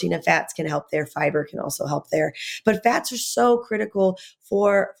 Protein and fats can help there. Fiber can also help there. But fats are so critical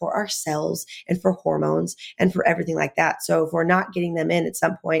for our cells and for hormones and for everything like that. So if we're not getting them in at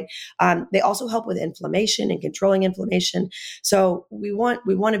some point, they also help with inflammation and controlling inflammation. So we want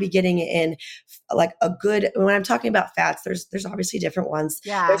to be getting it in like a good. When I'm talking about fats, there's obviously different ones.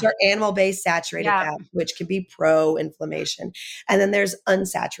 There's Yeah. our animal-based saturated Yeah. fat, which can be pro-inflammation, and then there's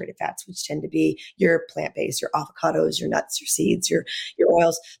unsaturated fats, which tend to be your plant-based, your avocados, your nuts, your seeds, your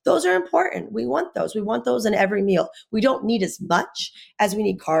oils. Those are important. We want those. We want those in every meal. We don't need as much as we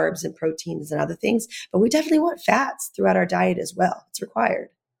need carbs and proteins and other things, but we definitely want fats throughout our diet as well. It's required.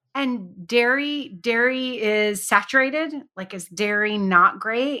 And dairy is saturated. Like, is dairy not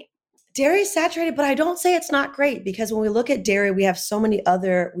great? Dairy is saturated, but I don't say it's not great, because when we look at dairy, we have so many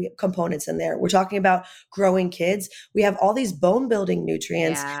other components in there. We're talking about growing kids. We have all these bone building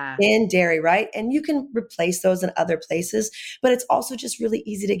nutrients Yeah. in dairy, right? And you can replace those in other places, but it's also just really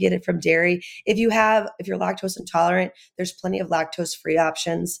easy to get it from dairy. If you're lactose intolerant, there's plenty of lactose free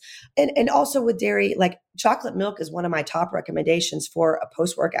options. And also with dairy, like chocolate milk is one of my top recommendations for a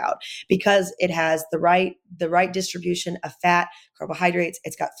post-workout because it has the right distribution of fat, carbohydrates.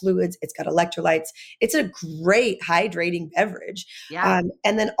 It's got fluids. It's got electrolytes. It's a great hydrating beverage. Yeah.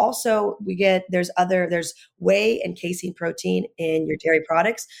 And then also there's whey and casein protein in your dairy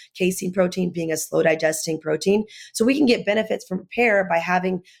products. Casein protein being a slow digesting protein. So we can get benefits from repair by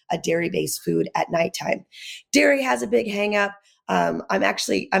having a dairy-based food at nighttime. Dairy has a big hang up. I'm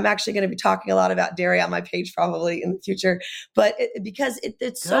actually going to be talking a lot about dairy on my page probably in the future, but because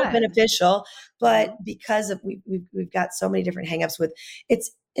it's so beneficial, but because we've got so many different hangups with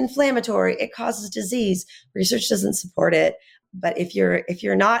it's inflammatory, it causes disease. Research doesn't support it. But if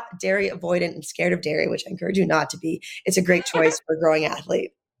you're not dairy avoidant and scared of dairy, which I encourage you not to be, it's a great choice for a growing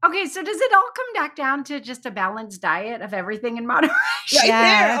athlete. Okay, so does it all come back down to just a balanced diet of everything in moderation? Right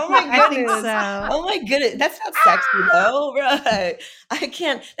there. Oh my goodness. I think so. Oh my goodness. That's not sexy though, right? I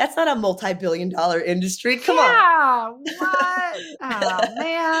can't. That's not a multi-billion-dollar industry. Come on. What? Oh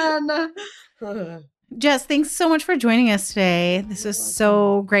man. Jess, thanks so much for joining us today. This was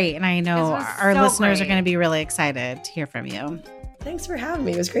so great, and I know our listeners are going to be really excited to hear from you. Thanks for having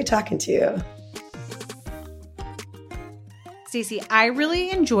me. It was great talking to you. Stacey, I really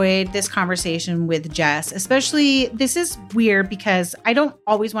enjoyed this conversation with Jess, especially this is weird because I don't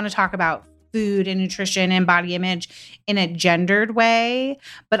always want to talk about food and nutrition and body image in a gendered way,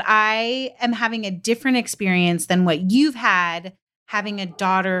 but I am having a different experience than what you've had having a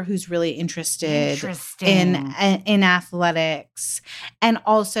daughter who's really interested in athletics and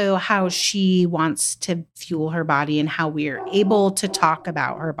also how she wants to fuel her body and how we're able to talk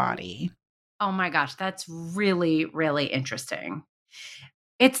about her body. Oh my gosh, that's really, really interesting.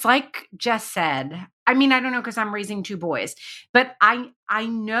 It's like Jess said. I mean, I don't know because I'm raising two boys, but I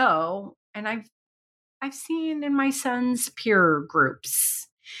know, and I've seen in my son's peer groups,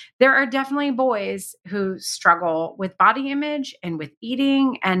 there are definitely boys who struggle with body image and with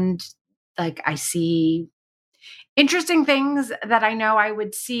eating, and like I see interesting things that I know I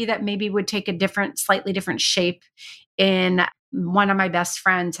would see that maybe would take a slightly different shape in one of my best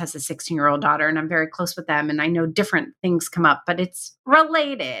friends has a 16-year-old daughter and I'm very close with them. And I know different things come up, but it's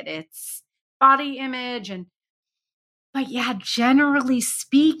related. It's body image. But yeah, generally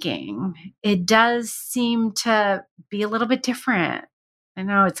speaking, it does seem to be a little bit different. I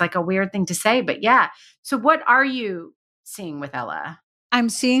know it's like a weird thing to say, but yeah. So what are you seeing with Ella? I'm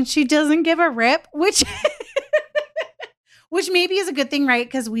seeing she doesn't give a rip, which maybe is a good thing, right?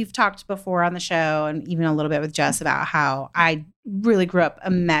 Because we've talked before on the show and even a little bit with Jess about how I really grew up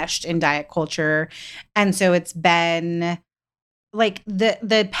enmeshed in diet culture. And so it's been like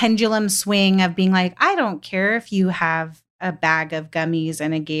the pendulum swing of being like, I don't care if you have a bag of gummies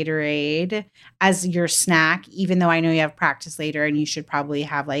and a Gatorade as your snack, even though I know you have practice later and you should probably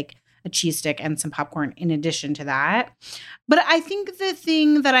have like a cheese stick and some popcorn in addition to that. But I think the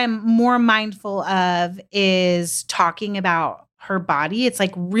thing that I'm more mindful of is talking about her body. It's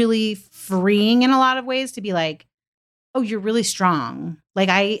like really freeing in a lot of ways to be like, oh, you're really strong. Like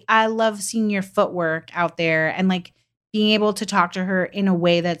I love seeing your footwork out there and like being able to talk to her in a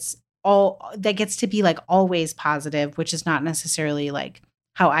way that gets to be like always positive, which is not necessarily like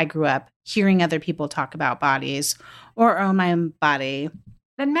how I grew up hearing other people talk about bodies or own my own body.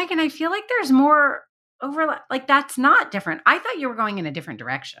 Then Megan, I feel like there's more overlap. Like that's not different. I thought you were going in a different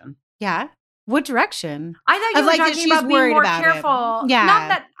direction. Yeah. What direction? I thought you were talking about being more careful. Yeah. Not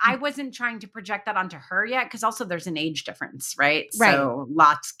that I wasn't trying to project that onto her yet, because also there's an age difference, right? Right. So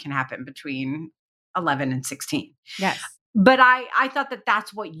lots can happen between 11 and 16. Yes. But I thought that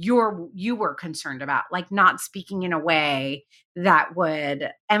that's what you were concerned about, like not speaking in a way that would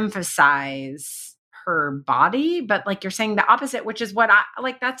emphasize her body, but like you're saying the opposite, which is what I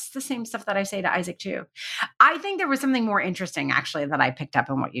like. That's the same stuff that I say to Isaac too. I think there was something more interesting actually that I picked up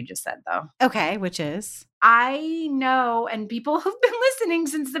in what you just said though. Okay, which is? I know, and people who've been listening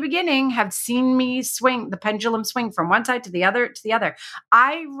since the beginning have seen me swing the pendulum swing from one side to the other.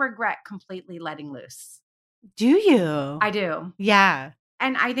 I regret completely letting loose. Do you? I do. Yeah.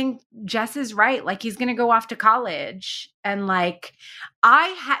 And I think Jess is right. Like he's going to go off to college and like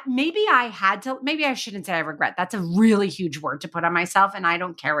maybe I shouldn't say I regret. That's a really huge word to put on myself. And I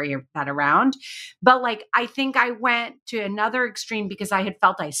don't carry that around. But like, I think I went to another extreme because I had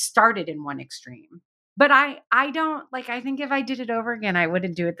felt I started in one extreme. But I don't like, I think if I did it over again, I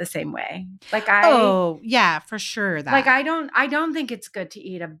wouldn't do it the same way. Like oh yeah, for sure. Like I don't think it's good to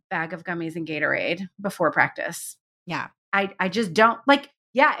eat a bag of gummies and Gatorade before practice. Yeah. I just don't like,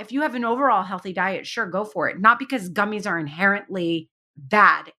 yeah, if you have an overall healthy diet, sure, go for it. Not because gummies are inherently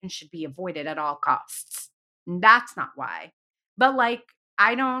bad and should be avoided at all costs. That's not why. But like,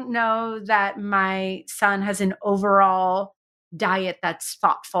 I don't know that my son has an overall diet that's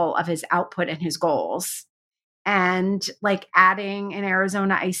thoughtful of his output and his goals. And like adding an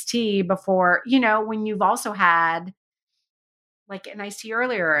Arizona iced tea before, when you've also had like an iced tea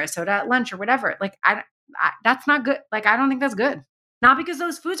earlier or a soda at lunch or whatever. Like that's not good. Like I don't think that's good. Not because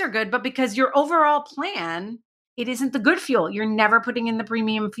those foods are good, but because your overall plan, it isn't the good fuel. You're never putting in the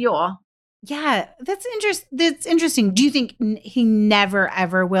premium fuel. Yeah, that's interesting. Do you think he never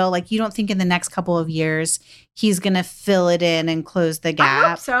ever will? Like, you don't think in the next couple of years he's going to fill it in and close the gap? I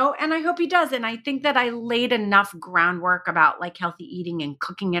hope so. And I hope he does. And I think that I laid enough groundwork about like healthy eating and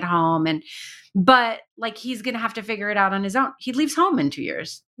cooking at home. But like, he's going to have to figure it out on his own. He leaves home in 2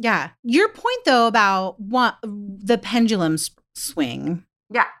 years. Yeah. Your point though about the pendulum swing.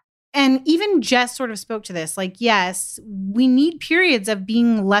 Yeah. And even Jess sort of spoke to this. Like, yes, we need periods of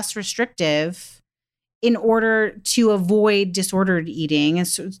being less restrictive in order to avoid disordered eating. And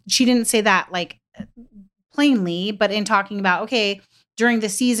so she didn't say that like plainly, but in talking about, okay, during the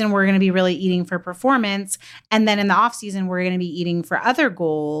season, we're going to be really eating for performance. And then in the off season, we're going to be eating for other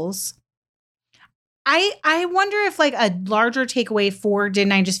goals. I wonder if like a larger takeaway for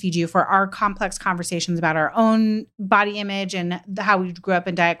Didn't I Just Feed You for our complex conversations about our own body image and how we grew up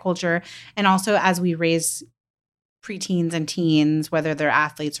in diet culture, and also as we raise preteens and teens, whether they're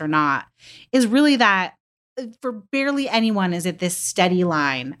athletes or not, is really that for barely anyone is it this steady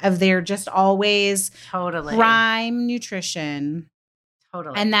line of they're just always prime nutrition.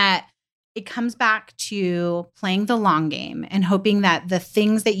 Totally. And that it comes back to playing the long game and hoping that the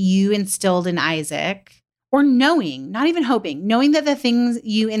things that you instilled in Isaac, or knowing, not even hoping, knowing that the things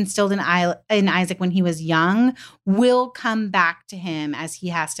you instilled in Isaac when he was young will come back to him as he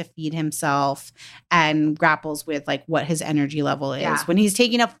has to feed himself and grapples with like what his energy level is when he's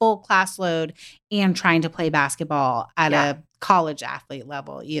taking a full class load and trying to play basketball at a college athlete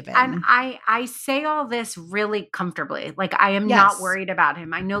level even. And I say all this really comfortably. Like I am not worried about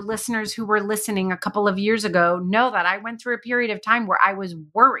him. I know listeners who were listening a couple of years ago know that I went through a period of time where I was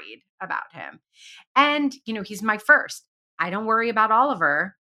worried about him. And, he's my first. I don't worry about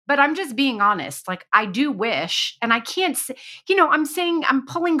Oliver, but I'm just being honest. Like I do wish, and I can't say, I'm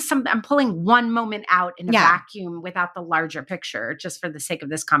pulling one moment out in a vacuum without the larger picture, just for the sake of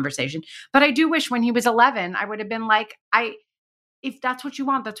this conversation. But I do wish when he was 11, I would have been like, if that's what you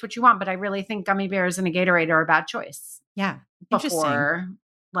want, that's what you want. But I really think gummy bears and a Gatorade are a bad choice. Yeah. Before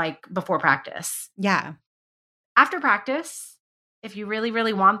practice. Yeah. After practice, if you really,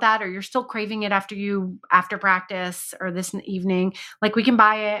 really want that, or you're still craving it after practice or this evening, like we can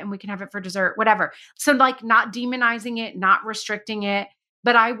buy it and we can have it for dessert, whatever. So like not demonizing it, not restricting it.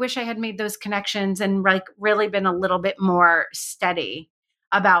 But I wish I had made those connections and like really been a little bit more steady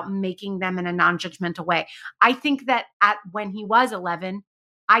about making them in a non-judgmental way. I think that when he was 11,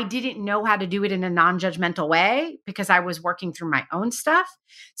 I didn't know how to do it in a non-judgmental way because I was working through my own stuff.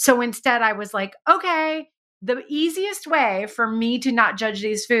 So instead I was like, okay, the easiest way for me to not judge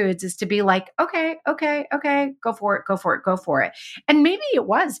these foods is to be like, okay, go for it. And maybe it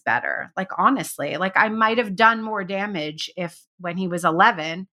was better. Like, honestly, like I might have done more damage if when he was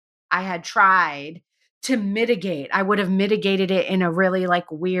 11, I had tried to mitigate. I would have mitigated it in a really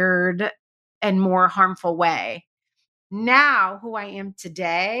like weird and more harmful way. Now, who I am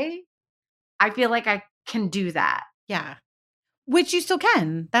today, I feel like I can do that. Yeah. Which you still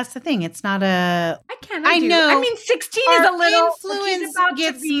can. That's the thing. It's not a. I can. I know. I mean, 16 is a little. Influence about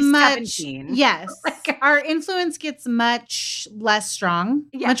gets to be much. 17. Yes, our influence gets much less strong,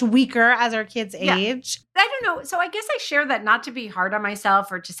 much weaker as our kids age. I don't know. So I guess I share that not to be hard on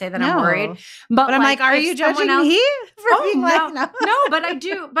myself or to say that I'm worried, but I'm like, are you judging me for being like no? But I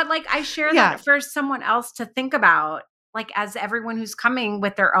do. But like, I share that for someone else to think about, like as everyone who's coming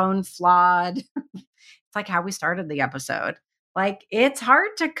with their own flawed. It's like how we started the episode. Like, it's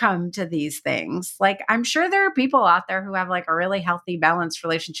hard to come to these things. Like, I'm sure there are people out there who have like a really healthy, balanced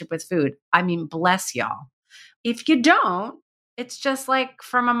relationship with food. I mean, bless y'all. If you don't, it's just like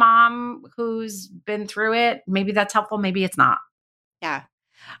from a mom who's been through it. Maybe that's helpful. Maybe it's not. Yeah.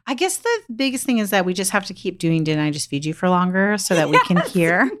 I guess the biggest thing is that we just have to keep doing Didn't I Just Feed You for longer so that we can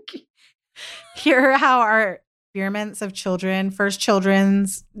hear how our experiments of children, first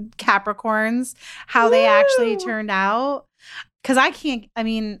children's Capricorns, how they actually turned out. Because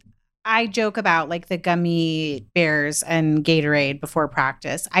I joke about like the gummy bears and Gatorade before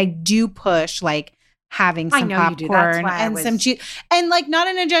practice. I do push like having some popcorn and some cheese, and like not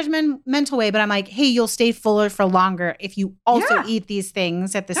in a judgmental way, but I'm like, hey, you'll stay fuller for longer if you also eat these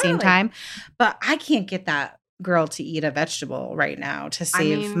things at the same time. But I can't get that girl to eat a vegetable right now to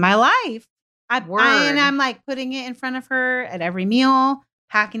save my life. And I'm like putting it in front of her at every meal.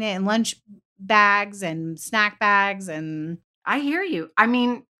 packing it in lunch bags and snack bags. And I hear you. I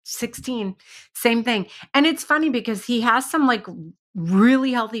mean, 16, same thing. And it's funny because he has some like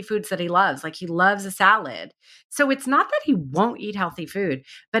really healthy foods that he loves. Like he loves a salad. So it's not that he won't eat healthy food,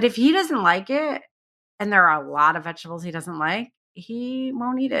 but if he doesn't like it, and there are a lot of vegetables he doesn't like, he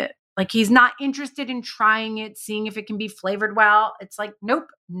won't eat it. Like he's not interested in trying it, seeing if it can be flavored well. It's like, nope,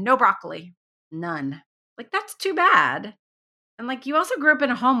 no broccoli, none. Like that's too bad. And like you also grew up in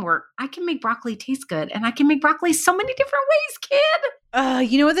a home where I can make broccoli taste good and I can make broccoli so many different ways, kid.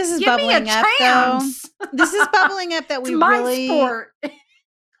 You know what this is Give me a bubbling up though? chance. This is bubbling up that we It's my really sport.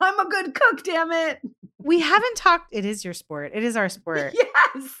 I'm a good cook, damn it. we haven't talked. It is your sport. It is our sport.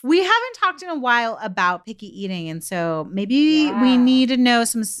 Yes. We haven't talked in a while about picky eating. And so maybe we Yeah. need to know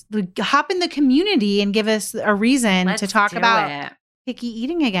hop in the community and give us a reason to Let's talk do about it. picky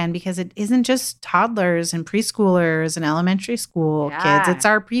eating again, because it isn't just toddlers and preschoolers and elementary school kids. Yeah. It's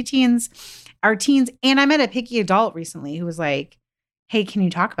our preteens, our teens. And I met a picky adult recently who was like, hey, can you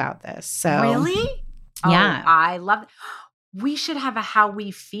talk about this? So Really? Yeah. Oh, I love it. We should have a how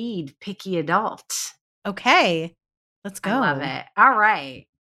we feed picky adult. Okay, let's go. I love it. All right.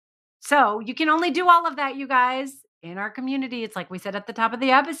 So you can only do all of that, you guys, in our community. It's like we said at the top of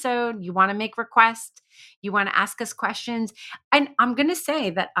the episode, you want to make requests, you want to ask us questions. And I'm going to say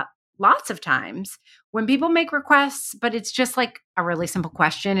that lots of times when people make requests, but it's just like a really simple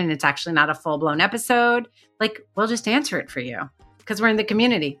question and it's actually not a full-blown episode, like we'll just answer it for you. Because we're in the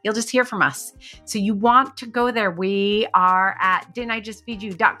community. You'll just hear from us. So you want to go there. We are at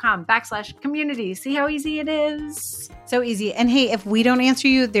didn'tijustfeedyou.com/community. See how easy it is? So easy. And hey, if we don't answer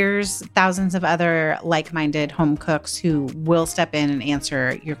you, there's thousands of other like-minded home cooks who will step in and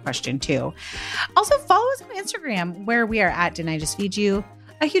answer your question too. Also, follow us on Instagram where we are at Didn't I Just Feed You?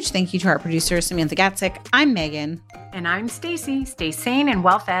 A huge thank you to our producer, Samantha Gatzik. I'm Megan. And I'm Stacy. Stay sane and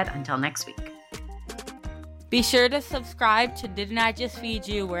well-fed until next week. Be sure to subscribe to Didn't I Just Feed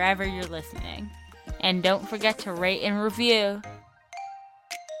You wherever you're listening. And don't forget to rate and review.